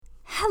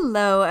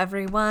Hello,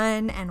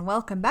 everyone, and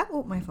welcome back.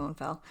 Oh, my phone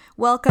fell.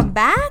 Welcome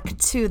back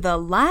to the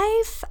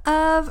Life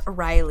of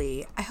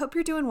Riley. I hope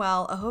you're doing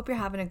well. I hope you're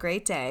having a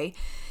great day.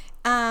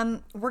 We're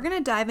going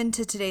to dive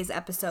into today's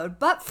episode,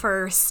 but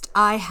first,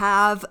 I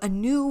have a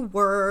new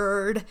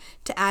word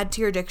to add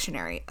to your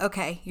dictionary.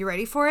 Okay, you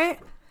ready for it?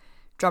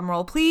 Drum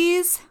roll,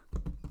 please.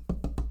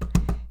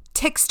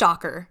 Tick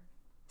stalker.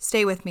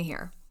 Stay with me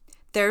here.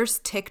 There's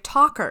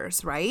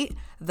TikTokers, right?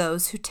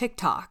 Those who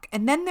TikTok.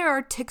 And then there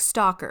are tick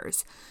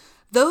stalkers.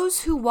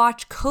 Those who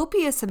watch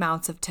copious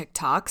amounts of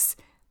TikToks,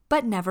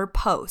 but never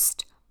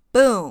post.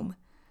 Boom.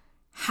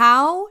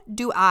 How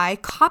do I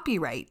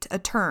copyright a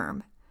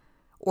term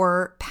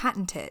or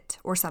patent it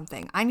or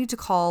something? I need to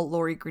call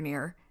Lori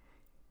Greiner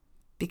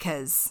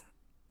because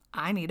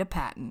I need a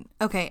patent.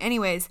 Okay,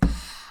 anyways.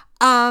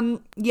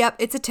 Yep,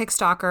 it's a tick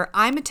stalker.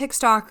 I'm a tick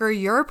stalker.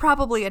 You're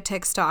probably a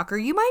tick stalker.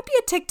 You might be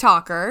a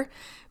TikToker,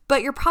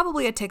 but you're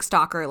probably a tick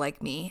stalker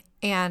like me.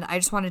 And I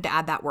just wanted to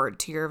add that word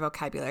to your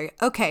vocabulary.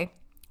 Okay,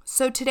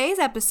 so today's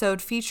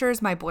episode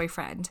features my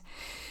boyfriend,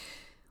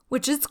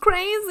 which is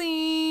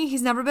crazy.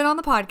 He's never been on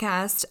the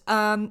podcast.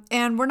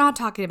 And we're not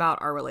talking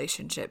about our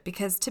relationship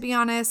because, to be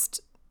honest,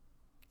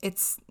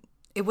 it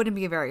wouldn't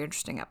be a very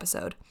interesting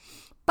episode.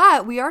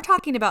 But we are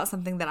talking about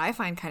something that I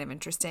find kind of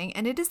interesting,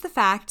 and it is the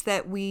fact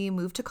that we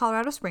moved to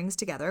Colorado Springs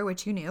together,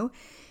 which you knew,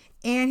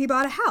 and he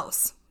bought a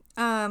house.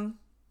 And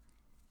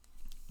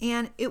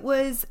it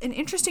was an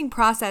interesting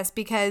process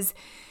because,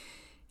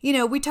 you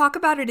know, we talk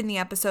about it in the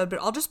episode, but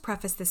I'll just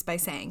preface this by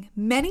saying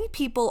many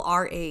people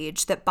our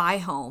age that buy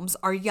homes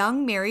are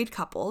young married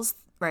couples,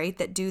 right,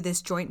 that do this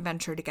joint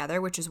venture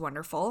together, which is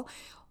wonderful.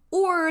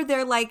 Or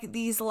they're like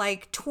these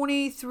like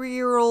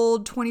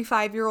 23-year-old,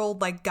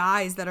 25-year-old like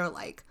guys that are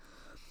like,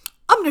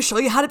 I'm going to show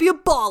you how to be a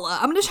baller.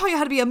 I'm going to show you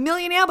how to be a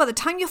millionaire by the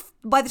time you're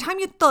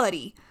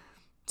 30.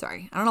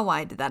 Sorry, I don't know why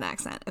I did that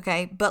accent,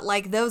 okay? But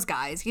like those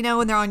guys, you know,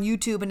 when they're on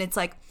YouTube and it's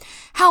like,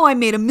 how I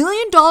made $1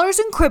 million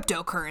in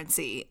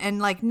cryptocurrency. And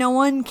like no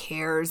one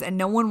cares and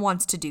no one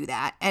wants to do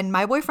that. And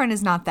my boyfriend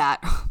is not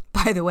that,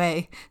 by the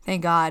way,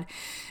 thank God.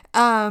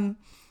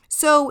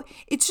 So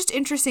it's just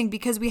interesting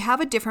because we have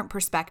a different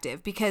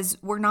perspective because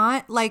we're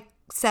not like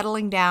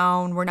settling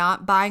down. We're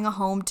not buying a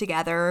home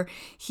together.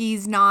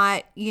 He's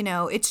not, you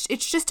know, it's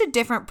just a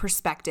different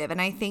perspective.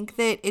 And I think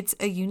that it's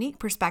a unique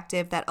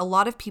perspective that a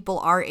lot of people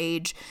our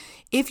age,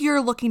 if you're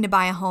looking to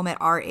buy a home at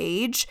our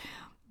age,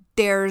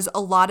 there's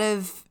a lot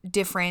of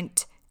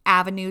different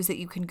avenues that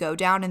you can go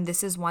down. And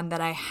this is one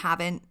that I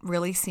haven't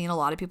really seen a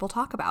lot of people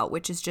talk about,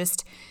 which is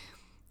just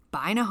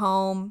buying a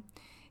home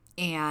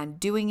and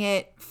doing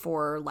it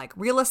for like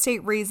real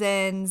estate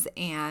reasons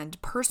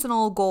and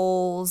personal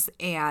goals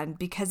and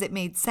because it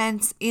made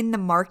sense in the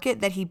market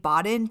that he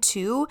bought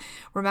into.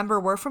 Remember,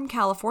 we're from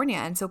California,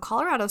 and so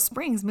Colorado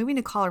Springs, moving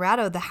to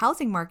Colorado, the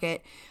housing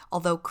market,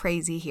 although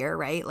crazy here,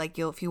 right? Like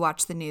if you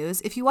watch the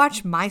news, if you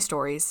watch my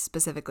stories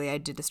specifically, I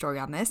did a story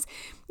on this,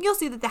 you'll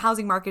see that the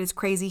housing market is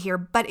crazy here,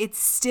 but it's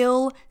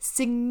still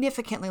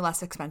significantly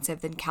less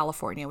expensive than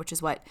California, which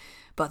is what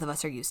both of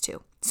us are used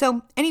to.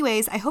 So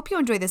anyways, I hope you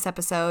enjoyed this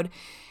episode.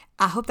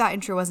 I hope that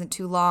intro wasn't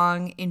too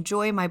long.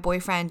 Enjoy my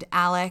boyfriend,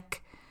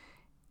 Alec,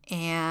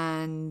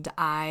 and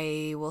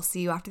I will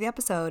see you after the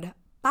episode.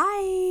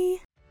 Bye.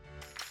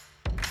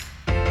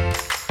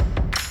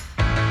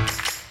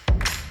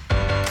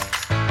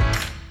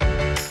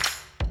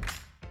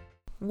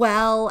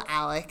 Well,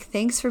 Alec,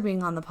 thanks for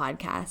being on the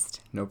podcast.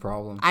 No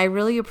problem. I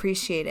really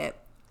appreciate it.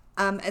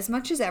 As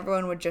much as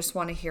everyone would just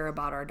want to hear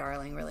about our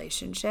darling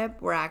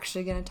relationship, we're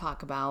actually going to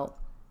talk about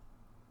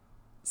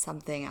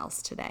something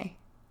else today.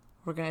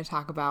 We're going to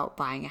talk about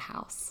buying a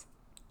house.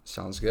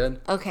 Sounds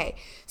good. Okay,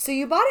 so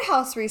you bought a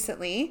house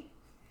recently.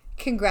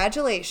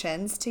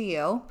 Congratulations to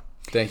you.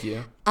 Thank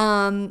you.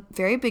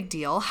 Very big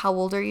deal. How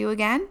old are you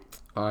again?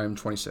 I'm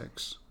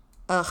 26.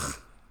 Ugh.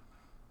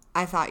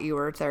 I thought you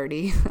were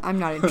 30. I'm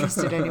not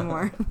interested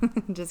anymore.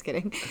 Just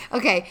kidding.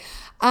 Okay.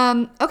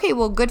 Okay,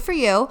 well, good for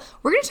you.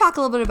 We're going to talk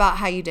a little bit about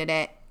how you did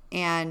it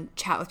and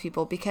chat with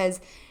people because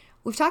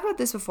we've talked about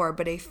this before,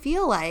 but I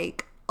feel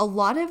like a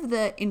lot of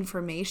the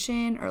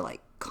information or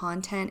like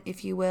content,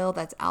 if you will,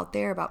 that's out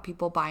there about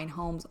people buying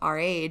homes our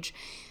age,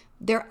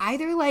 they're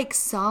either like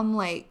some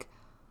like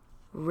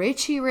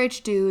richy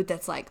rich dude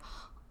that's like,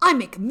 I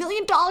make $1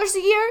 million a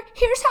year.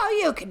 Here's how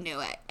you can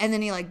do it. And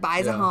then he like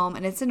buys a home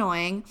and it's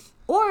annoying.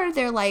 Or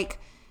they're like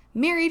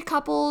married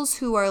couples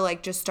who are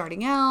like just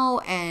starting out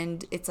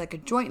and it's like a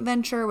joint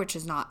venture, which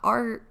is not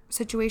our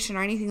situation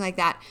or anything like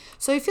that.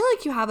 So I feel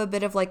like you have a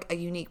bit of like a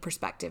unique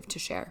perspective to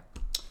share.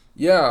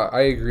 Yeah,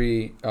 I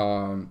agree.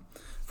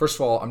 First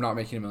of all, I'm not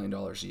making $1 million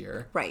a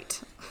year.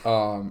 Right.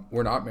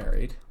 We're not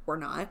married. We're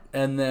not.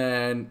 And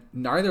then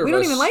neither of us. We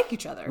don't even like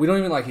each other. We don't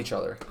even like each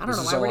other. I don't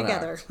know why we're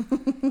together.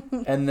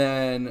 And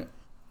then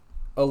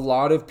a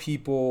lot of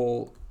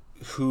people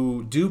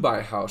who do buy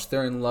a house,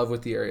 they're in love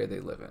with the area they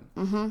live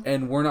in. Mm-hmm.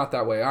 And we're not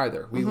that way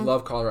either. We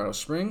love Colorado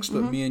Springs,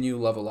 but me and you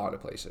love a lot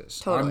of places.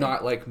 Totally. I'm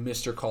not like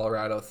Mr.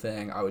 Colorado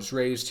thing. I was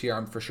raised here.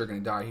 I'm for sure going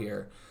to die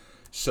here.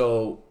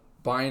 So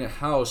buying a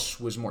house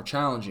was more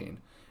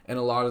challenging. And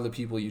a lot of the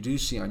people you do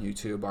see on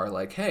YouTube are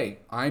like, hey,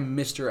 I'm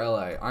Mr.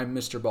 LA, I'm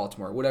Mr.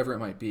 Baltimore, whatever it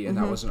might be. And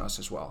that wasn't us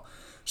as well.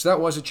 So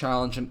that was a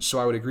challenge. And so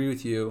I would agree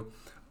with you.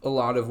 A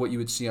lot of what you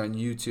would see on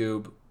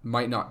YouTube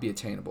might not be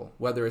attainable,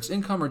 whether it's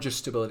income or just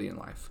stability in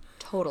life.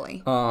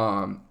 Totally.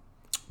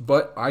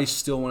 But I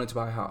still wanted to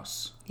buy a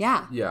house.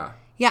 Yeah. Yeah.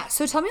 Yeah.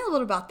 So tell me a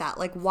little about that.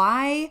 Like,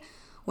 why,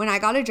 when I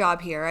got a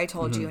job here, I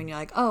told you, and you're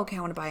like, oh, okay,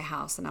 I want to buy a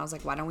house. And I was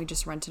like, why don't we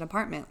just rent an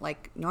apartment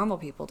like normal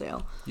people do?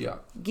 Yeah.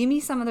 Give me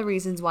some of the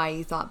reasons why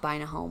you thought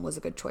buying a home was a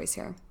good choice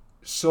here.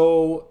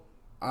 So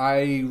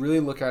I really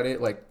look at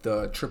it like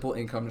the triple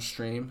income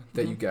stream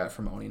that you get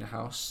from owning a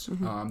house.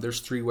 There's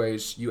 3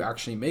 ways you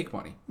actually make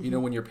money. You know,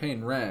 when you're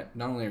paying rent,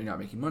 not only are you not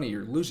making money,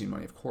 you're losing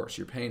money, of course.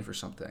 You're paying for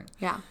something.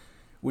 Yeah.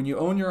 When you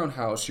own your own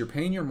house, you're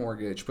paying your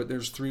mortgage, but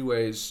there's 3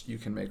 ways you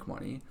can make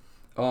money.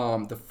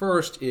 The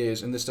first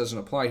is, and this doesn't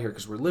apply here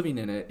because we're living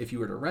in it, if you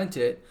were to rent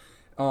it,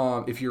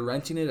 if you're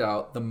renting it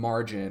out, the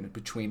margin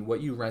between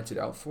what you rent it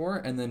out for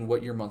and then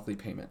what your monthly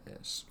payment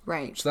is.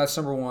 Right. So that's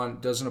number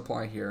 1, doesn't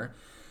apply here.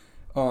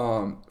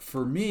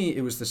 For me,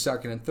 it was the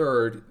second and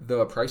third,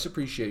 the price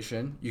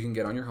appreciation you can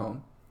get on your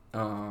home.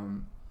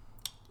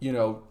 You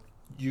know,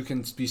 you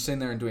can be sitting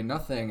there and doing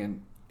nothing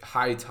and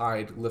high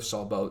tide lifts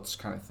all boats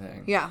kind of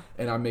thing. Yeah.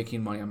 And I'm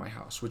making money on my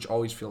house, which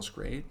always feels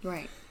great.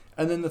 Right.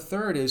 And then the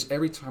third is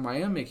every time I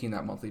am making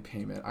that monthly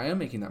payment, I am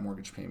making that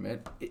mortgage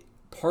payment,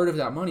 part of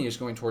that money is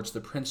going towards the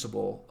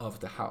principal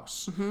of the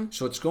house.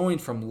 So it's going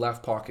from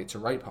left pocket to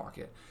right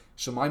pocket.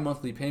 So my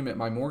monthly payment,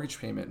 my mortgage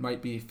payment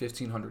might be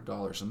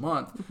 $1,500 a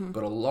month,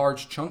 but a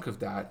large chunk of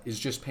that is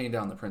just paying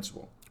down the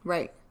principal.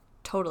 Right.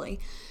 Totally.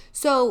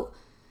 So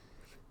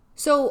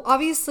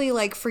obviously,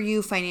 like for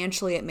you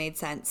financially, it made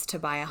sense to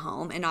buy a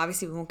home. And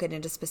obviously we won't get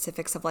into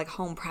specifics of like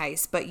home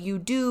price, but you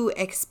do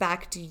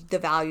expect the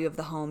value of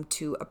the home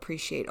to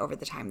appreciate over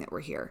the time that we're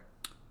here.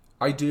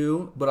 I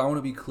do, but I want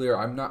to be clear.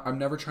 I'm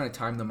never trying to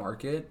time the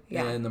market,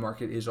 Yeah. and the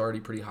market is already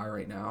pretty high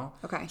right now.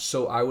 Okay.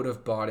 So I would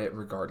have bought it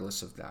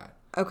regardless of that.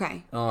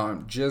 Okay.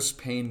 Just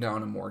paying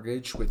down a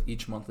mortgage with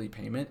each monthly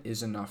payment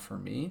is enough for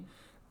me.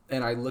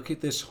 And I look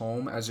at this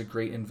home as a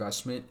great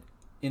investment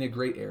in a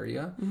great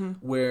area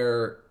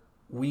where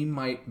we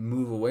might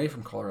move away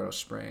from Colorado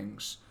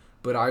Springs,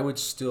 but I would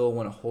still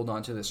want to hold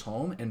on to this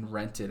home and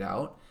rent it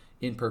out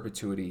in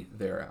perpetuity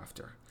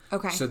thereafter.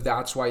 Okay. So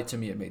that's why, to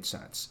me, it made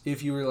sense.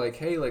 If you were like,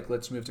 hey, like,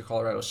 let's move to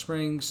Colorado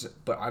Springs,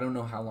 but I don't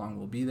know how long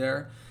we'll be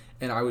there,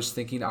 and I was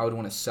thinking I would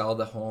want to sell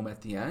the home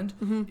at the end,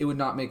 it would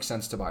not make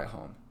sense to buy a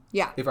home.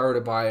 Yeah. If I were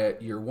to buy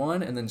it year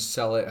 1 and then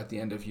sell it at the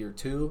end of year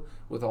 2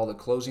 with all the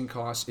closing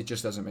costs, it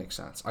just doesn't make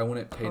sense. I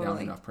wouldn't pay down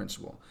enough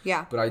principal.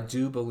 Yeah. But I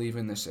do believe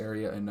in this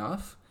area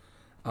enough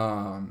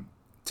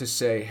to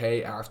say,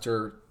 hey,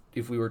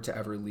 if we were to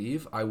ever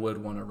leave, I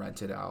would want to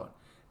rent it out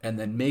and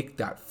then make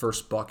that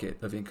first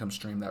bucket of income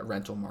stream, that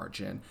rental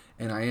margin.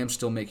 And I am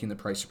still making the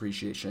price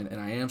appreciation, and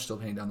I am still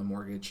paying down the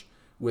mortgage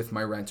with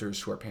my renters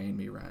who are paying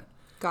me rent.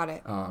 Got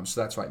it. So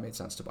that's why it made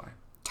sense to buy.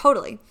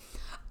 Totally.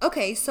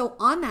 Okay, so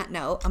on that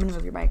note, I'm going to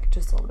move your mic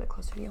just a little bit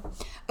closer to you.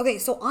 Okay,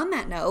 so on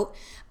that note,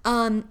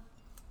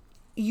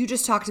 you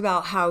just talked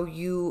about how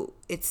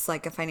it's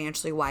like a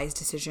financially wise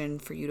decision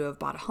for you to have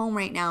bought a home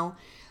right now.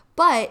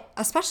 But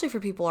especially for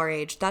people our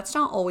age, that's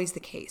not always the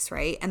case,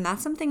 right? And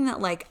that's something that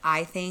like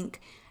I think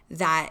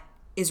that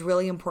is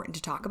really important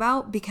to talk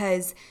about,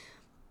 because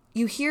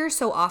you hear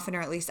so often,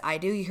 or at least I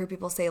do, you hear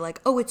people say like,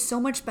 oh, it's so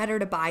much better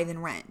to buy than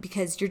rent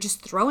because you're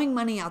just throwing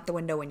money out the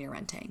window when you're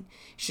renting.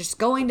 It's just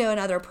going to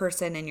another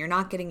person and you're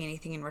not getting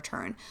anything in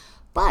return.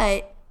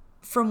 But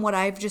from what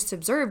I've just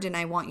observed, and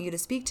I want you to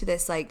speak to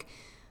this, like,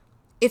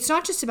 it's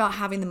not just about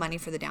having the money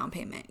for the down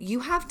payment.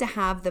 You have to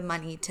have the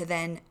money to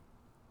then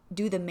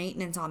do the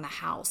maintenance on the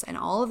house and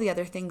all of the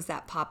other things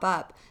that pop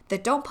up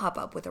that don't pop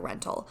up with a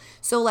rental.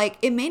 So like,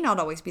 it may not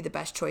always be the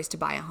best choice to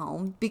buy a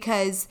home,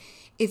 because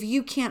if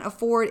you can't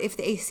afford, if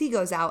the AC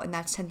goes out and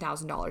that's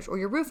 $10,000, or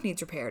your roof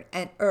needs repaired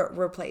or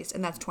replaced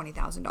and that's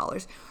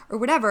 $20,000 or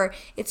whatever,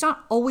 it's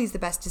not always the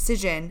best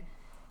decision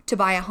to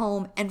buy a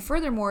home. And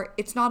furthermore,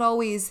 it's not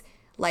always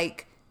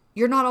like,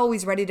 you're not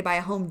always ready to buy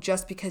a home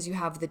just because you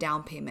have the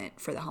down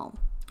payment for the home,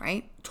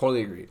 right?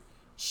 Totally agreed.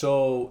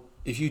 So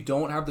if you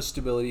don't have the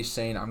stability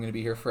saying I'm going to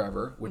be here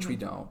forever, which we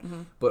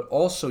don't, but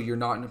also you're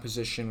not in a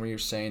position where you're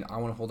saying I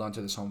want to hold on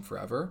to this home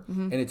forever,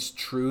 and it's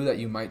true that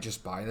you might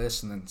just buy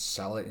this and then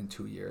sell it in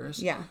 2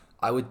 years, Yeah.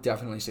 I would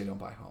definitely say don't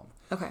buy a home.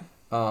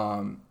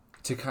 Okay.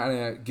 To kind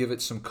of give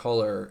it some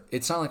color,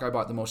 it's not like I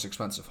bought the most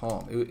expensive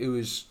home. It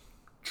was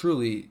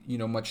truly,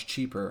 much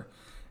cheaper.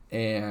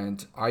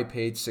 And I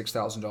paid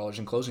 $6,000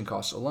 in closing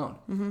costs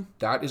alone.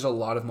 That is a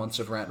lot of months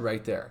of rent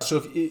right there.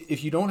 So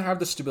if you don't have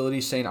the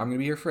stability saying I'm going to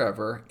be here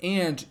forever,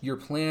 and your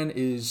plan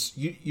is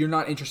you're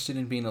not interested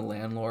in being a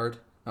landlord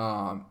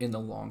in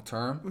the long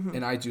term,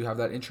 and I do have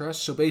that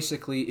interest. So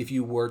basically, if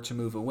you were to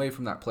move away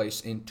from that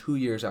place in 2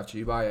 years after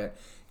you buy it,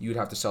 you would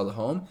have to sell the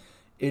home.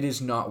 It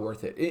is not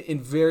worth it. In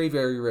very,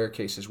 very rare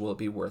cases will it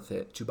be worth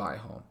it to buy a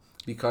home,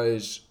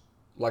 because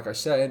like I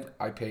said,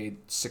 I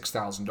paid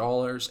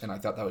 $6,000 and I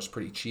thought that was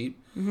pretty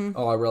cheap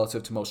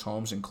relative to most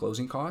homes and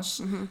closing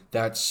costs.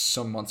 That's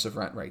some months of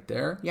rent right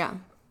there. Yeah.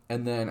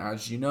 And then,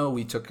 as you know,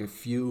 we took a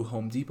few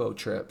Home Depot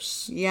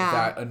trips Yeah.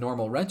 that a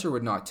normal renter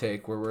would not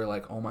take, where we're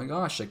like, oh my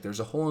gosh, like there's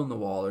a hole in the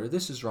wall, or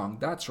this is wrong,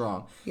 that's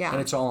wrong. Yeah.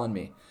 And it's all on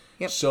me.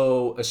 Yep.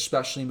 So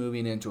especially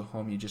moving into a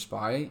home you just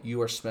buy,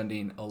 you are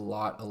spending a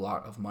lot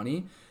of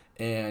money.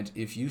 And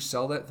if you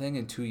sell that thing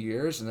in 2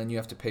 years and then you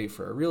have to pay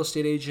for a real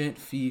estate agent,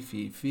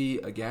 fee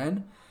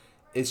again,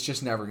 it's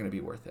just never going to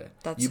be worth it.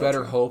 That's you so better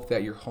true. hope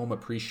that your home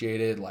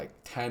appreciated like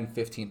 10,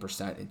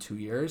 15% in 2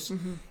 years.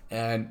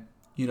 And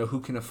you know, who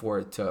can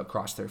afford to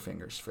cross their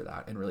fingers for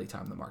that and really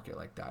time the market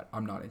like that?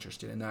 I'm not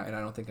interested in that, and I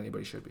don't think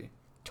anybody should be.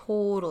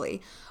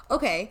 Totally.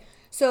 Okay,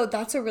 so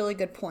that's a really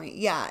good point.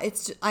 Yeah,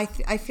 it's I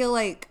feel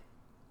like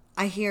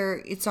I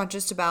hear it's not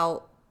just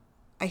about,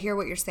 I hear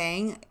what you're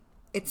saying.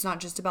 It's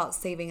not just about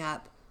saving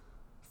up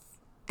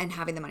and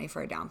having the money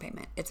for a down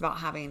payment. It's about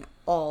having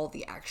all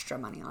the extra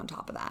money on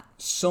top of that.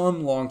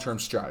 Some long-term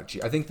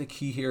strategy. I think the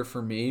key here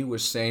for me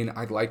was saying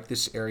I like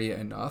this area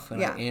enough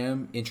and I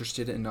am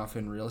interested enough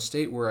in real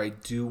estate where I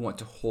do want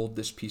to hold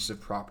this piece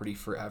of property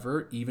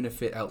forever, even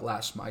if it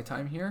outlasts my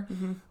time here.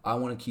 I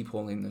want to keep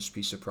holding this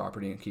piece of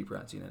property and keep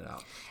renting it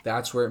out.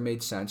 That's where it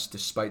made sense,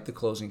 despite the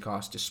closing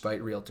costs,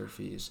 despite realtor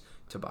fees,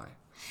 to buy.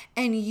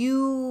 And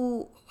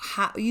you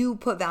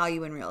put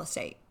value in real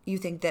estate. You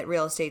think that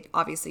real estate,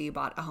 obviously you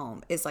bought a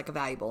home, is like a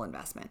valuable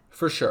investment.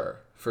 For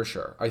sure.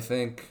 I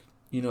think,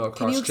 you know,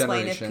 across generations. Can you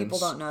explain if people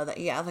don't know that?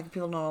 Yeah, like if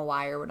people don't know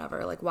why or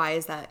whatever. Like, why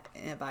is that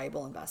a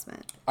valuable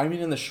investment? I mean,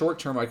 in the short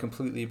term, I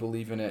completely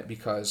believe in it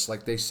because,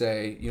 like they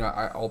say, you know,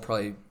 I'll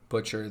probably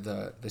butcher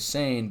the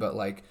saying, but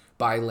like,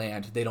 buy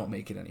land, they don't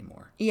make it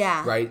anymore.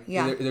 Yeah. Right?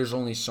 Yeah. There's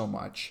only so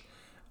much.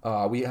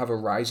 We have a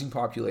rising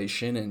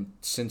population, and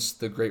since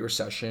the Great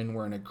Recession,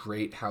 we're in a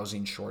great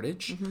housing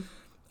shortage.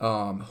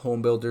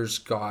 Home builders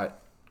got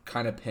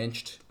kind of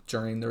pinched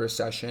during the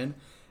recession,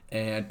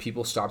 and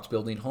people stopped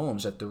building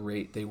homes at the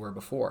rate they were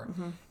before.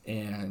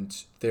 And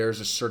there's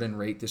a certain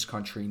rate this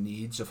country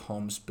needs of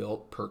homes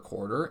built per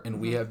quarter,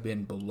 and we have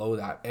been below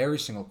that every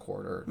single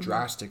quarter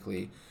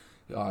drastically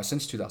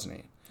since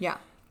 2008. Yeah.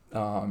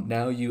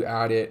 Now you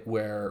add it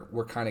where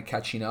we're kind of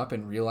catching up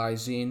and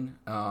realizing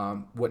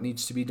what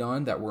needs to be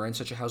done, that we're in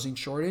such a housing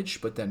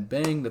shortage, but then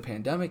bang, the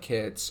pandemic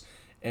hits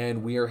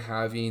and we are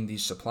having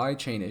these supply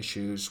chain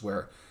issues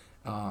where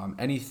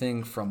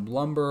anything from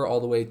lumber all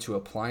the way to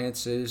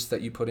appliances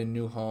that you put in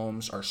new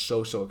homes are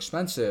so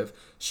expensive.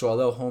 So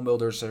although home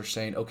builders are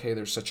saying, okay,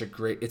 it's such a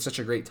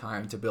great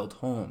time to build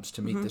homes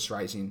to meet this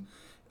rising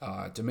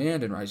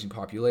demand and rising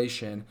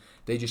population,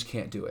 they just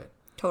can't do it.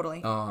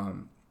 Totally.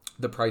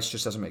 The price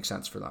just doesn't make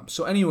sense for them.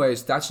 So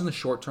anyways, that's in the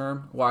short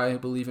term why I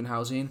believe in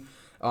housing.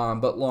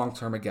 But long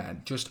term,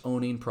 again, just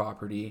owning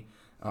property,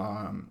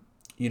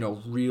 you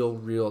know,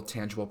 real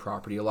tangible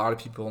property. A lot of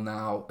people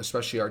now,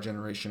 especially our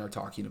generation, are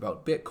talking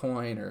about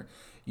Bitcoin or,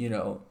 you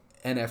know,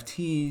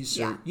 NFTs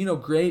or, you know,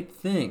 great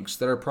things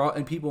that are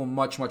and people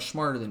much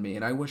smarter than me.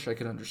 And I wish I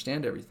could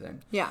understand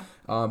everything. Yeah.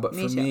 But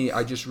for me,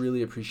 I just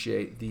really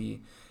appreciate the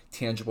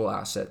tangible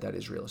asset that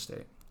is real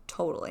estate.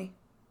 Totally.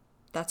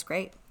 That's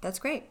great.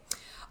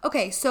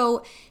 Okay,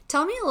 so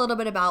tell me a little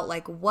bit about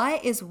like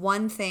what is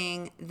one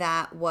thing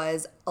that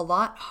was a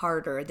lot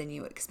harder than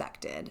you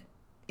expected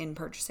in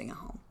purchasing a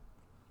home?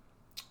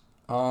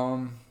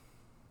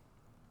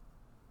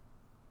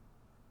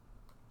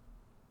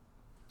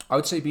 I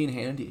would say being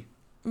handy.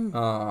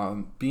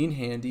 Being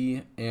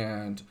handy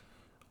and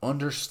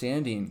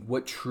understanding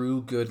what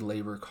true good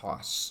labor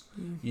costs.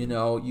 You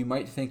know, you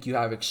might think you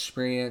have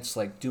experience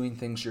like doing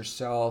things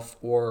yourself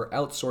or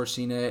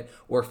outsourcing it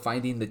or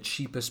finding the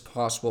cheapest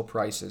possible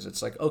prices.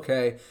 It's like,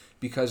 okay,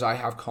 because I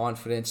have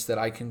confidence that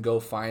I can go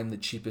find the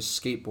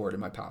cheapest skateboard in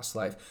my past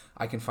life,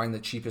 I can find the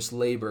cheapest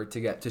labor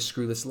to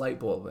screw this light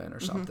bulb in or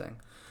something.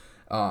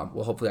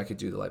 Well, hopefully I could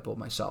do the light bulb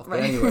myself.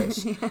 But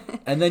anyways,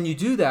 and then you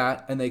do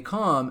that and they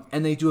come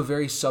and they do a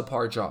very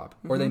subpar job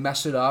or they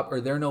mess it up or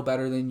they're no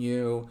better than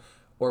you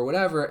or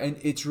whatever. And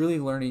it's really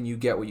learning you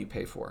get what you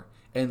pay for.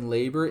 And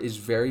labor is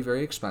very,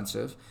 very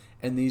expensive.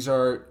 And these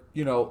are,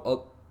 you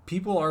know,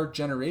 people our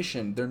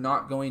generation, they're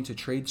not going to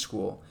trade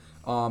school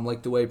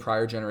like the way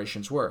prior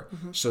generations were.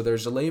 So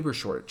there's a labor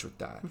shortage with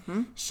that.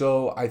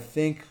 So I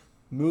think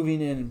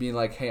moving in and being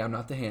like, hey, I'm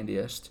not the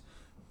handiest,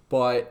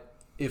 but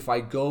if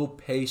I go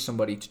pay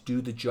somebody to do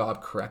the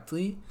job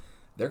correctly,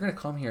 they're going to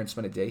come here and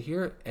spend a day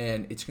here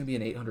and it's going to be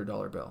an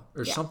 $800 bill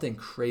or something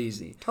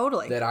crazy.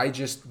 Totally. That I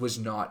just was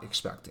not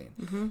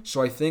expecting.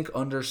 So I think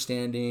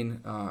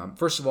understanding,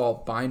 first of all,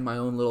 buying my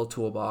own little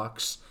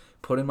toolbox,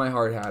 putting my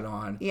hard hat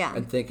on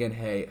and thinking,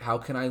 hey, how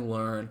can I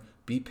learn,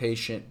 be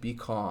patient, be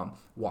calm,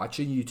 watch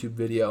a YouTube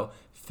video,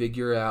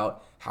 figure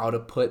out how to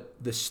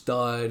put the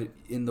stud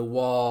in the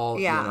wall.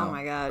 Yeah, you know, oh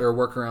my God. Or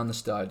work around the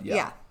stud.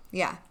 Yeah.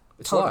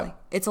 It's totally. a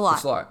lot. It's a lot.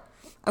 It's a lot.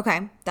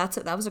 Okay,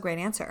 that was a great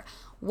answer.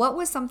 What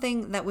was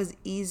something that was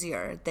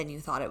easier than you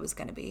thought it was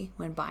going to be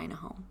when buying a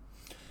home?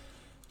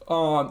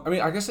 I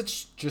mean, I guess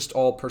it's just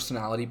all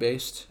personality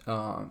based.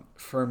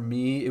 For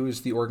me, it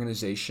was the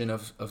organization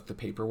of the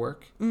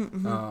paperwork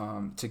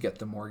to get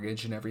the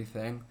mortgage and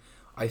everything.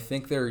 I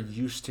think they're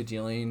used to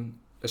dealing,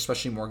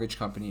 especially mortgage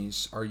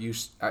companies are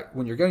used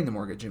when you're getting the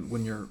mortgage and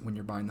when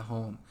you're buying the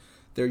home,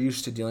 they're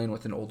used to dealing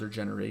with an older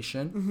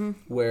generation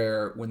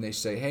where when they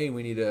say, hey,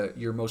 we need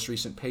your most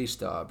recent pay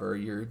stub or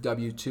your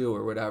W-2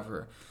 or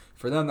whatever,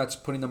 for them, that's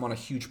putting them on a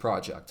huge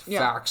project.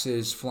 Yeah.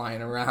 Faxes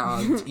flying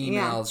around,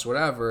 emails,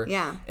 whatever.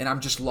 Yeah. And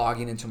I'm just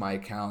logging into my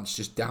accounts,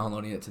 just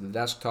downloading it to the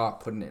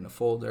desktop, putting it in a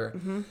folder.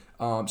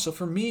 So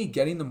for me,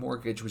 getting the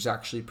mortgage was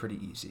actually pretty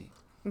easy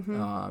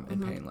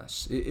and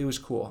painless. It was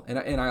cool.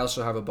 And I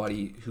also have a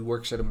buddy who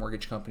works at a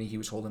mortgage company. He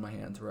was holding my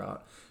hand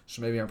throughout.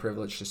 So maybe I'm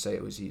privileged to say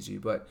it was easy.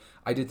 But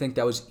I did think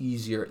that was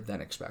easier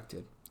than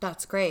expected.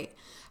 That's great.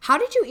 How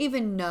did you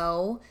even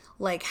know,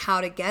 like,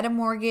 how to get a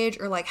mortgage,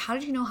 or like, how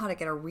did you know how to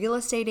get a real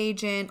estate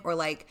agent, or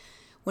like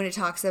when it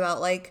talks about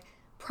like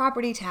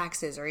property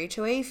taxes or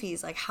HOA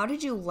fees, like how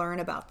did you learn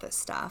about this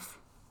stuff?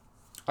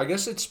 I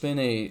guess it's been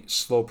a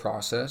slow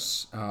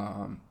process.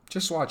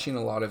 Just watching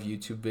a lot of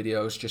YouTube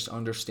videos, just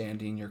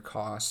understanding your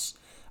costs.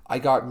 I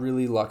got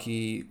really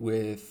lucky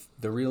with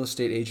the real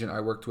estate agent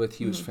I worked with.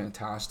 He was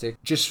fantastic.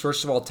 Just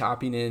first of all,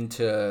 tapping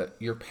into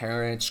your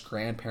parents,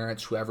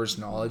 grandparents, whoever's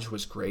knowledge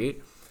was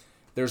great.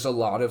 There's a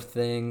lot of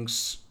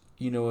things,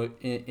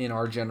 in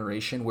our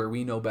generation where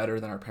we know better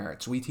than our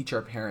parents. We teach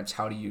our parents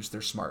how to use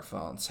their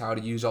smartphones, how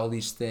to use all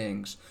these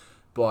things.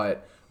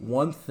 But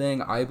one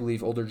thing I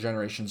believe older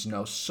generations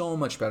know so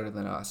much better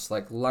than us,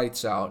 like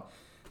lights out,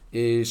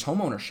 is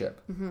homeownership,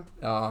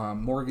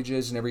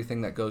 mortgages and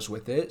everything that goes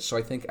with it. So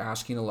I think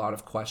asking a lot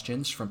of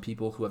questions from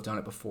people who have done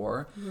it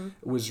before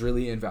was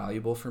really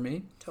invaluable for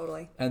me.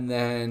 Totally. And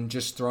then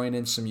just throwing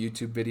in some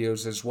YouTube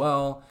videos as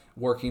well,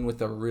 working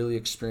with a really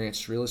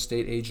experienced real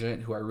estate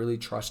agent who I really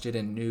trusted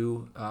and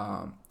knew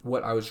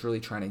what I was really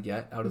trying to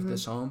get out of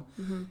this home.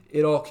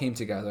 It all came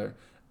together.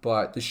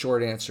 But the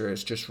short answer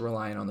is just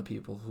relying on the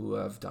people who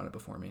have done it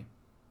before me.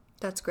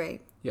 That's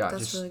great. Yeah.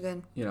 That's just, really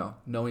good.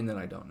 Knowing that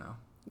I don't know.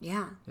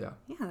 Yeah. Yeah.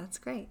 Yeah, that's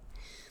great.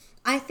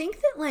 I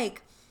think that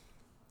like,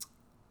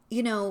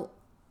 I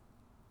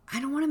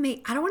don't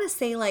want to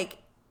say like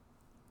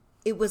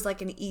it was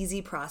like an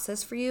easy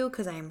process for you,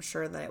 because I'm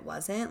sure that it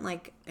wasn't,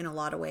 like, in a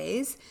lot of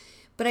ways.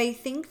 But I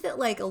think that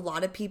like a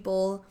lot of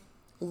people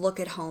look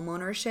at home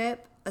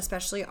ownership,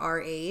 especially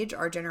our age,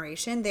 our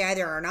generation, they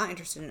either are not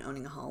interested in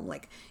owning a home.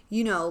 Like,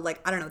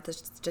 like, I don't know what the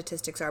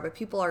statistics are, but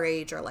people our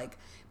age are like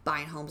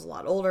buying homes a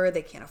lot older.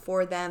 They can't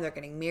afford them. They're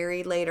getting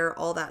married later,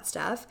 all that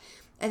stuff.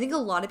 I think a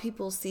lot of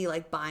people see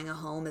like buying a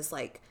home as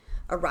like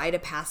a rite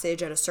of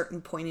passage at a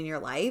certain point in your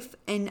life.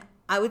 And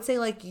I would say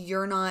like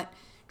you're not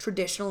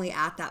traditionally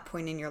at that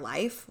point in your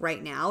life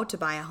right now to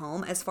buy a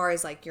home, as far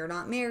as like you're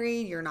not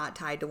married, you're not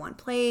tied to one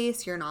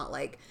place, you're not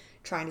like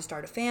trying to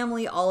start a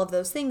family, all of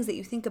those things that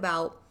you think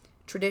about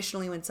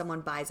traditionally when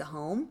someone buys a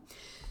home.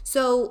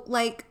 So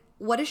like,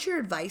 what is your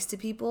advice to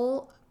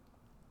people?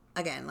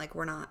 Again, like,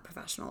 we're not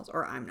professionals,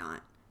 or I'm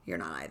not. You're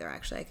not either,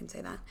 actually. I can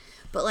say that.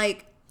 But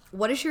like,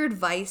 what is your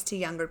advice to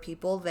younger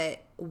people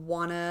that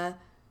want to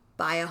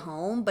buy a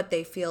home, but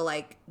they feel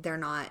like they're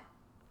not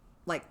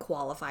like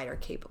qualified or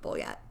capable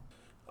yet?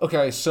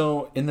 Okay,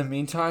 so in the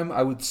meantime,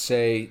 I would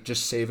say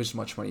just save as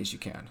much money as you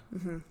can.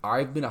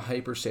 I've been a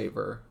hyper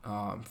saver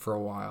for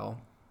a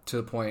while, to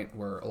the point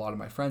where a lot of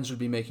my friends would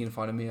be making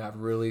fun of me. I've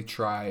really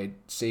tried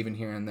saving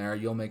here and there.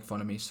 You'll make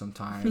fun of me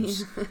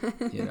sometimes.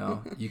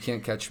 You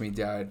can't catch me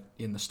dead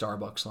in the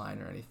Starbucks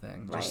line or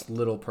anything. Just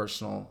little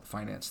personal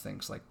finance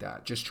things like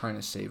that. Just trying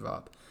to save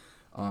up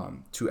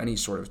to any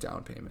sort of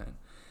down payment.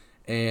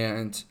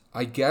 And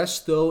I guess,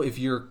 though,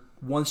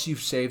 once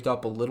you've saved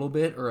up a little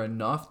bit or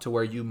enough to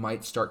where you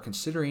might start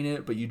considering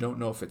it, but you don't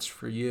know if it's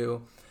for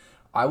you,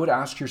 I would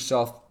ask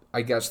yourself,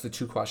 I guess, the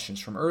two questions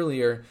from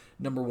earlier.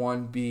 Number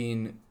one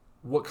being,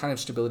 what kind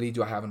of stability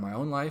do I have in my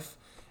own life?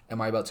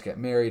 Am I about to get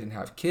married and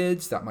have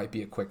kids? That might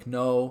be a quick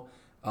no.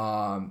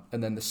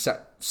 And then the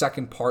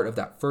second part of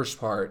that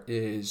first part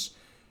is,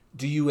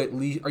 are you at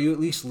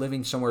least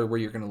living somewhere where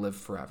you're going to live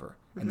forever?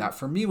 And that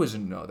for me was a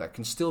no. That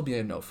can still be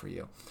a no for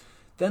you.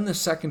 Then the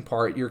second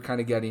part you're kind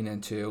of getting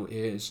into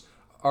is,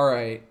 all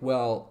right,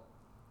 well,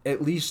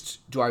 at least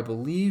do I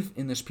believe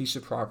in this piece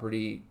of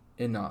property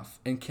enough?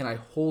 And can I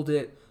hold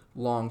it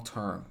long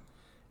term?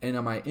 And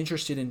am I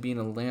interested in being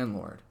a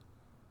landlord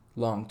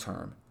long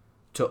term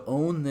to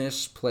own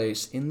this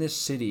place in this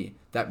city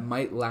that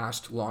might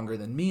last longer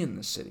than me in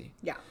this city?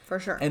 Yeah, for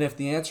sure. And if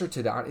the answer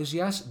to that is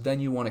yes,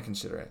 then you want to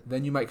consider it.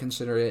 Then you might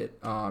consider it.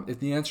 If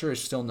the answer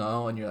is still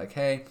no, and you're like,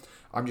 hey,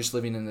 I'm just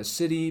living in this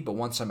city, but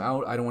once I'm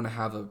out, I don't want to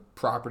have a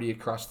property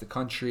across the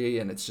country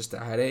and it's just a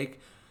headache.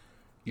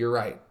 You're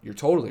right. You're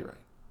totally right.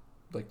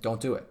 Like,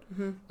 don't do it.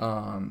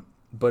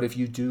 But if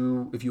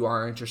you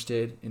are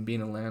interested in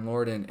being a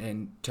landlord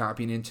and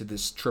tapping into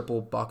this triple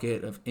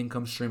bucket of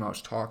income stream I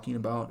was talking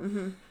about,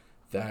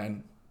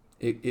 then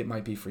it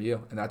might be for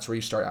you. And that's where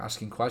you start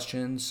asking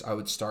questions. I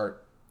would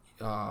start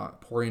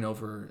poring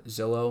over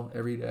Zillow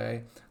every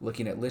day,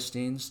 looking at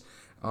listings.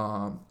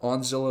 On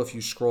Zillow, if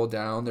you scroll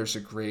down, there's a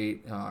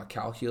great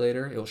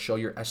calculator. It'll show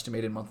your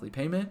estimated monthly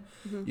payment.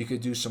 You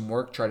could do some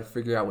work, try to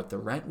figure out what the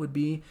rent would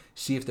be,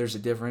 see if there's a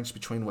difference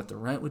between what the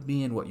rent would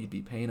be and what you'd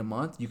be paying a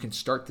month. You can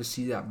start to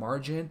see that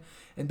margin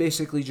and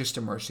basically just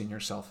immersing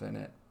yourself in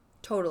it.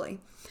 Totally.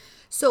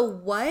 So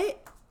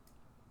what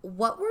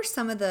were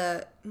some of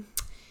the...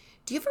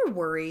 Do you ever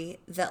worry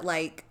that,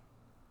 like,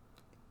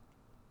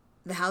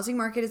 the housing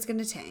market is going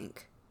to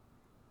tank?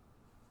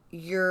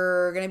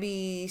 You're going to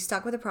be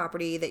stuck with a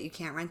property that you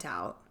can't rent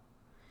out.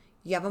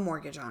 You have a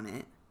mortgage on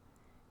it.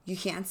 You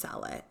can't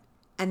sell it.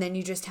 And then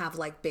you just have,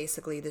 like,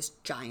 basically this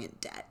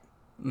giant debt.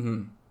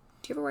 Mm-hmm. Do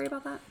you ever worry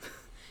about that?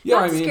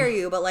 Yeah, Not to scare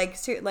you, but, like,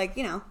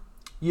 you know.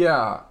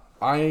 Yeah,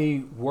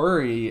 I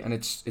worry, and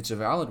it's a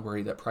valid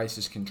worry, that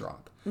prices can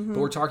drop. But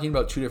we're talking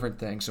about two different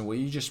things, and what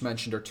you just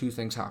mentioned are two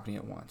things happening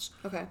at once.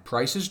 Okay.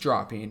 Prices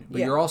dropping, but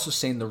you're also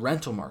saying the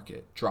rental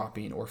market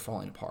dropping or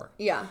falling apart.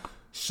 Yeah.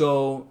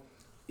 So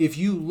if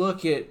you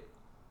look at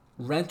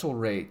rental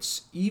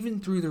rates, even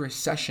through the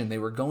recession, they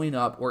were going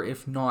up, or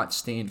if not,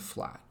 staying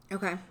flat.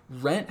 Okay.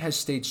 Rent has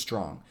stayed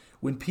strong.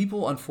 When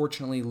people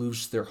unfortunately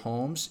lose their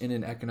homes in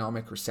an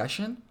economic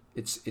recession,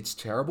 it's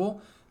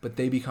terrible, but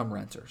they become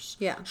renters.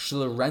 Yeah. So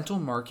the rental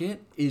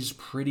market is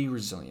pretty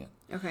resilient.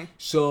 Okay.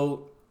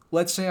 So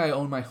let's say I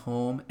own my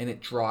home and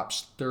it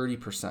drops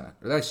 30%.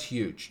 That's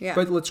huge. Yeah.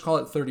 But let's call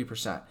it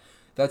 30%.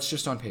 That's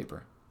just on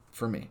paper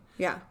for me.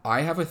 Yeah.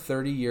 I have a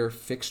 30-year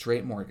fixed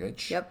rate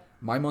mortgage. Yep.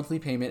 My monthly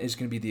payment is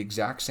going to be the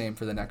exact same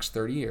for the next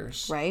 30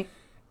 years. Right.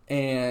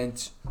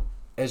 And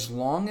as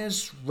long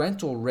as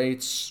rental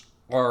rates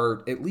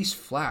are at least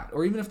flat,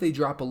 or even if they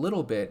drop a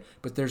little bit,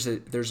 but there's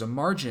a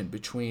margin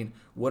between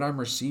what I'm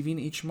receiving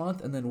each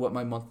month and then what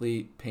my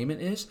monthly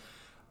payment is,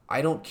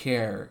 I don't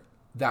care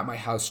that my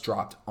house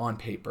dropped on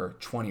paper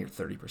 20 or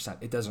 30%.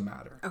 It doesn't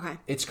matter. Okay.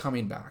 It's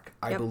coming back,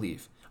 I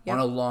believe. Yep. On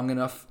a long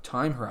enough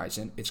time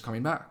horizon, it's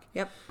coming back.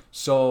 Yep.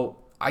 So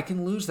I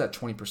can lose that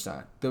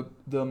 20%.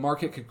 The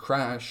market could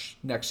crash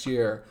next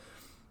year.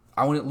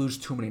 I wouldn't lose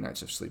too many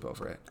nights of sleep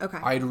over it. Okay.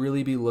 I'd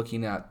really be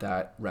looking at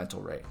that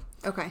rental rate.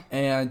 Okay.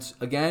 And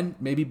again,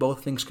 maybe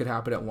both things could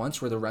happen at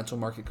once, where the rental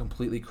market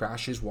completely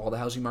crashes while the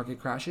housing market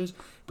crashes.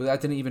 But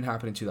that didn't even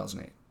happen in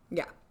 2008.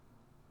 Yeah.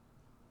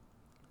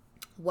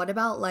 What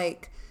about,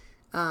 like,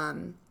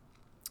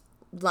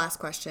 last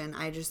question.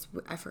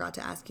 I forgot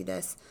to ask you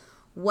this.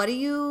 What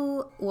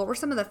were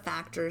some of the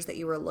factors that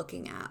you were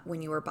looking at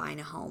when you were buying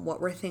a home?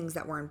 What were things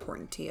that were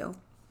important to you?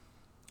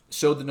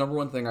 So the number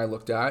one thing I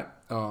looked at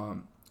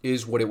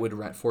is what it would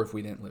rent for if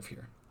we didn't live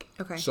here.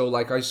 Okay. So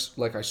like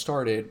I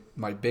started,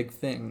 my big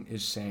thing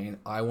is saying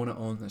I want to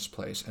own this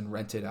place and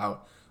rent it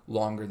out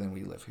longer than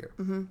we live here.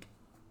 Mm-hmm.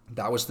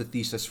 That was the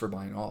thesis for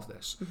buying all of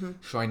this. Mm-hmm.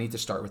 So I need to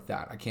start with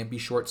that. I can't be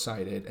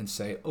short-sighted and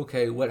say,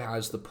 okay, what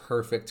has the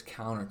perfect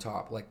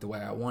countertop, like the way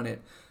I want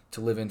it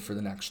to live in for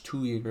the next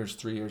 2 years,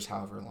 3 years,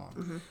 however long.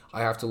 Mm-hmm.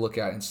 I have to look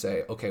at it and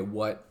say, okay,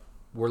 we're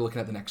looking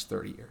at the next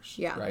 30 years,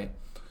 right?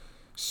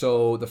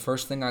 So the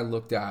first thing I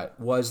looked at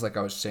was, like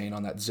I was saying,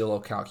 on that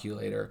Zillow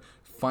calculator,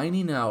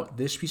 finding out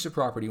this piece of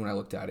property when I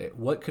looked at it,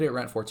 what could it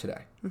rent for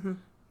today? Mm-hmm.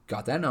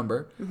 Got that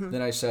number. Mm-hmm.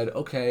 Then I said,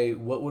 okay,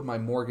 what would my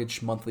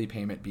mortgage monthly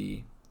payment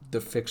be,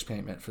 the fixed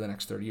payment for the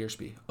next 30 years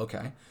be?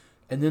 Okay.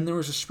 And then there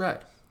was a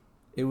spread.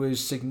 It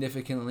was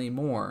significantly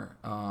more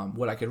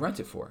what I could rent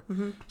it for.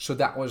 Mm-hmm. So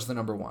that was the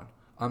number one.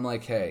 I'm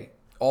like, hey,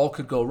 all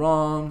could go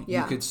wrong.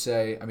 Yeah. You could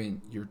say, I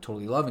mean, you're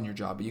totally loving your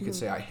job, but you could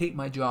say, I hate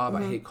my job.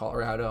 I hate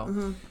Colorado.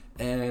 Mm-hmm.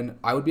 And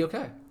I would be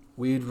okay.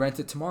 We'd rent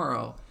it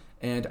tomorrow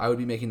and I would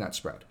be making that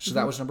spread. So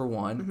that was number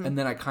one. Mm-hmm. And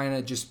then I kind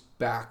of just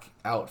back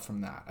out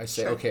from that. I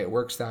say, okay, it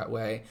works that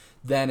way.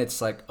 Then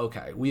it's like,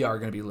 okay, we are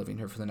going to be living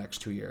here for the next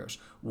 2 years.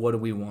 What do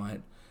we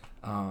want?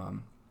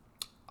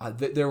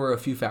 There were a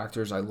few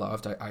factors I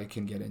loved. I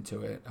can get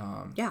into it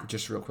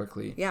just real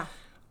quickly. Yeah.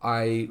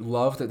 I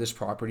love that this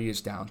property is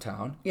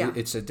downtown. Yeah.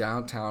 It's a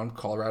downtown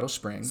Colorado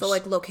Springs. So,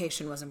 like,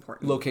 location was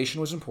important. Location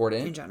was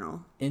important.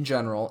 In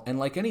general. And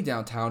like any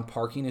downtown,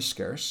 parking is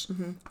scarce.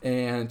 Mm-hmm.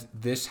 And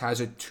this has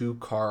a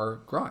 2-car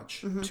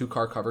garage,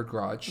 2-car covered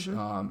garage,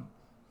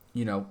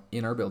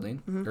 in our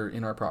building or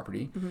in our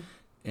property. Mm-hmm.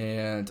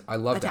 And I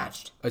love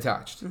that.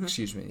 Attached.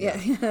 Excuse me. Yeah,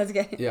 that's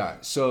good. Yeah.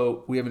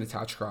 So we have an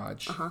attached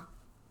garage.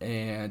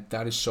 And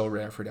that is so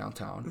rare for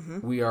downtown.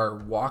 Mm-hmm. We are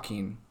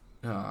walking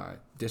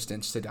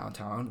distance to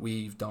downtown.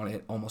 We've done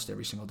it almost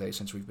every single day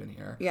since we've been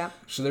here. Yeah.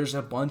 So there's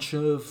a bunch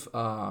of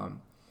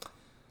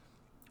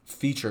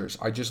features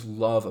I just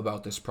love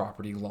about this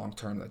property long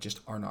term that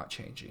just are not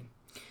changing.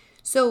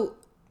 So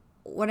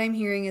what I'm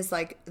hearing is,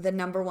 like, the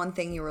number one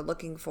thing you were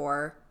looking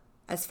for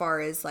as far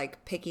as,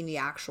 like, picking the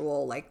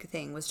actual, like,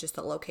 thing was just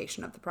the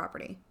location of the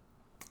property.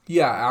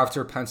 Yeah,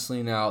 after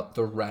penciling out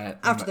the rent.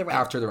 After the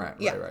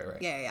rent. Yeah.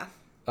 Right.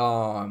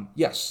 Yeah.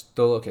 Yes,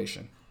 the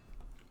location.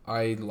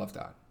 I love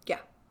that. Yeah.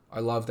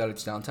 I love that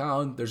it's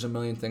downtown. There's a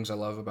million things I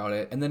love about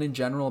it. And then in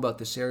general about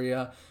this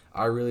area,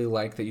 I really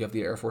like that you have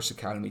the Air Force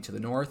Academy to the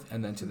north,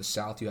 and then to the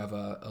south you have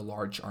a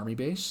large Army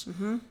base.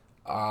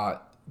 Mm-hmm.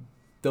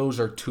 Those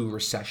are 2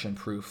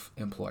 recession-proof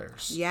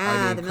employers.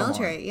 Yeah, the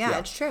military. Yeah,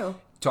 it's true.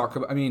 talk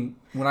about, I mean,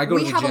 when I go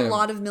to We the have gym, a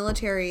lot of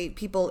military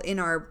people in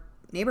our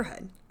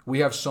neighborhood. we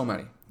have so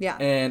many. Yeah.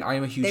 And I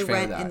am a huge They fan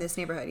rent of that. in this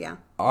neighborhood, yeah.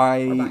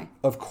 I,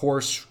 of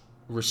course,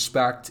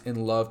 respect and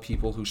love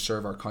people who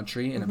serve our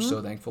country, and I'm Mm-hmm.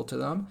 so thankful to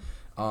them.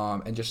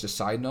 And just a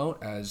side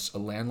note, as a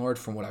landlord,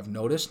 from what I've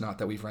noticed, not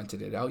that we've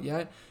rented it out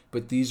yet,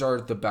 but these are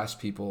the best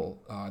people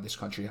this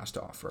country has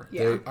to offer.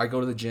 Yeah. I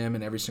go to the gym,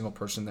 and every single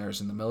person there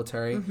is in the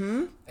military.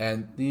 Mm-hmm.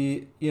 And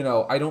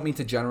I don't mean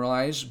to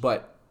generalize,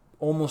 but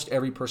almost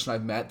every person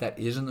I've met that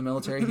is in the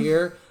military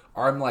here,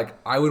 I'm like,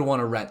 I would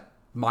want to rent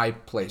my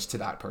place to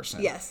that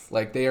person. Yes.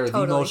 Like, they are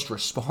Totally. the most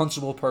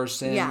responsible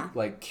person, Yeah.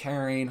 like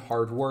caring,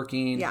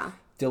 hardworking, Yeah.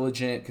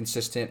 diligent,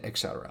 consistent,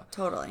 etc.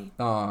 Totally.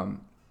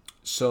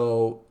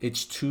 So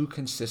it's two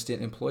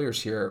consistent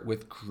employers here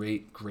with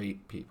great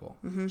people.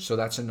 Mm-hmm. So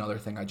that's another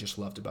thing I just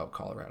loved about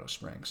Colorado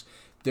Springs.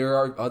 There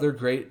are other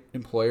great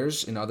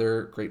employers in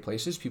other great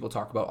places. People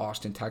talk about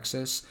Austin,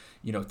 Texas,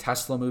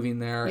 Tesla moving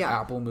there,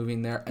 Yeah. Apple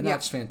moving there, and Yeah.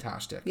 that's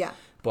fantastic. Yeah.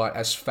 But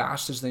as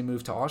fast as they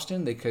move to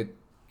Austin, they could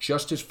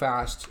just as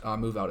fast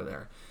move out of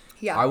there.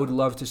 Yeah. I would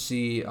love to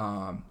see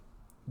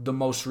the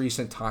most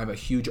recent time a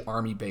huge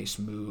army base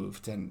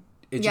moved, and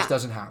it just Yeah.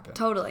 doesn't happen.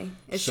 Totally.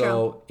 It's true.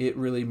 So it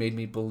really made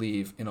me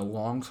believe in a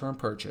long-term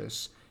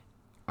purchase.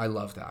 I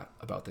love that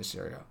about this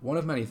area. One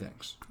of many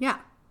things. Yeah.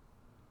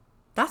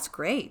 That's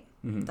great.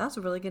 Mm-hmm. That's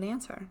a really good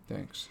answer.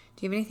 Thanks.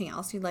 Do you have anything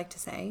else you'd like to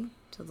say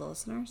to the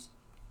listeners?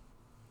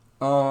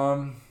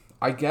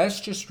 I guess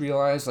just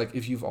realize, like,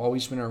 if you've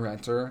always been a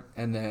renter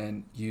and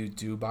then you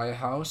do buy a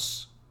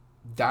house,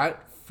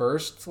 that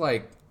first,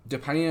 like,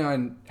 depending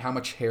on how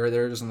much hair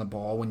there is on the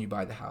ball when you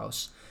buy the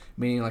house,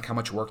 meaning like how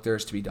much work there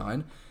is to be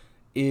done,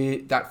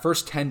 that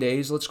first 10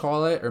 days, let's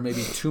call it, or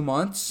maybe 2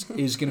 months,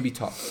 is going to be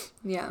tough.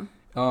 Yeah.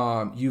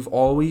 You've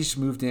always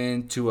moved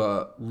into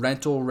a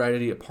rental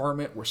ready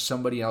apartment where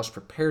somebody else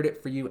prepared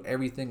it for you.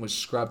 Everything was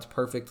scrubbed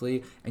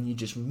perfectly, and you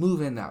just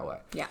move in that way.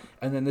 Yeah.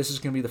 And then this is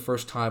going to be the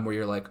first time where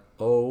you're like,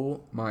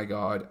 oh my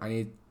God,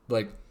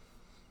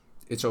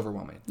 it's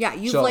overwhelming. Yeah.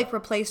 You've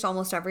replaced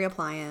almost every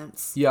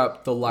appliance.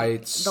 Yep. The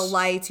lights. The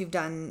lights you've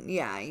done.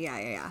 Yeah.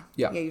 Yeah.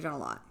 Yeah. You've done a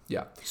lot.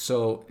 Yeah.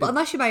 So. Well,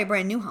 unless you buy a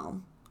brand new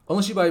home.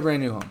 Unless you buy a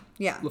brand new home.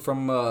 Yeah.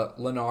 From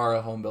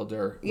Lennar, home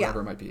builder,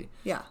 whatever it might be.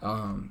 Yeah.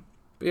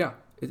 But yeah,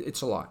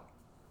 it's a lot.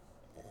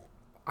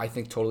 I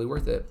think totally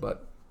worth it,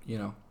 but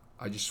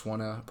I just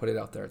want to put it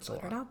out there. It's a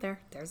lot. Put it out there.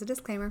 There's a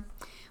disclaimer.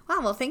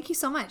 Wow. Well, thank you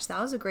so much. That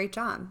was a great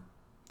job.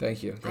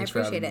 Thank you. Thanks I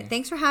appreciate it.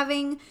 Thanks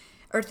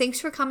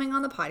for coming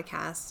on the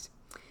podcast.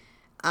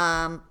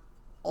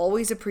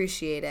 Always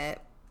appreciate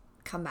it.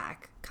 Come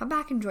back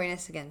and join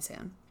us again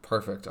soon.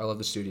 Perfect. I love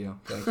the studio.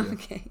 Thank you.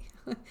 Okay.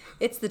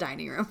 It's the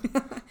dining room.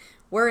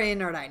 We're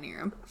in our dining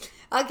room.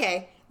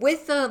 Okay.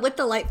 With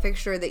the light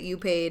fixture that you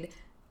paid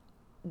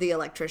the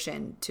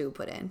electrician to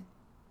put in.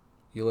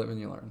 You live and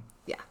you learn.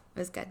 Yeah, it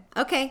was good.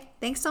 Okay.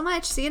 Thanks so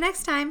much. See you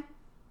next time.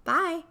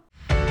 Bye.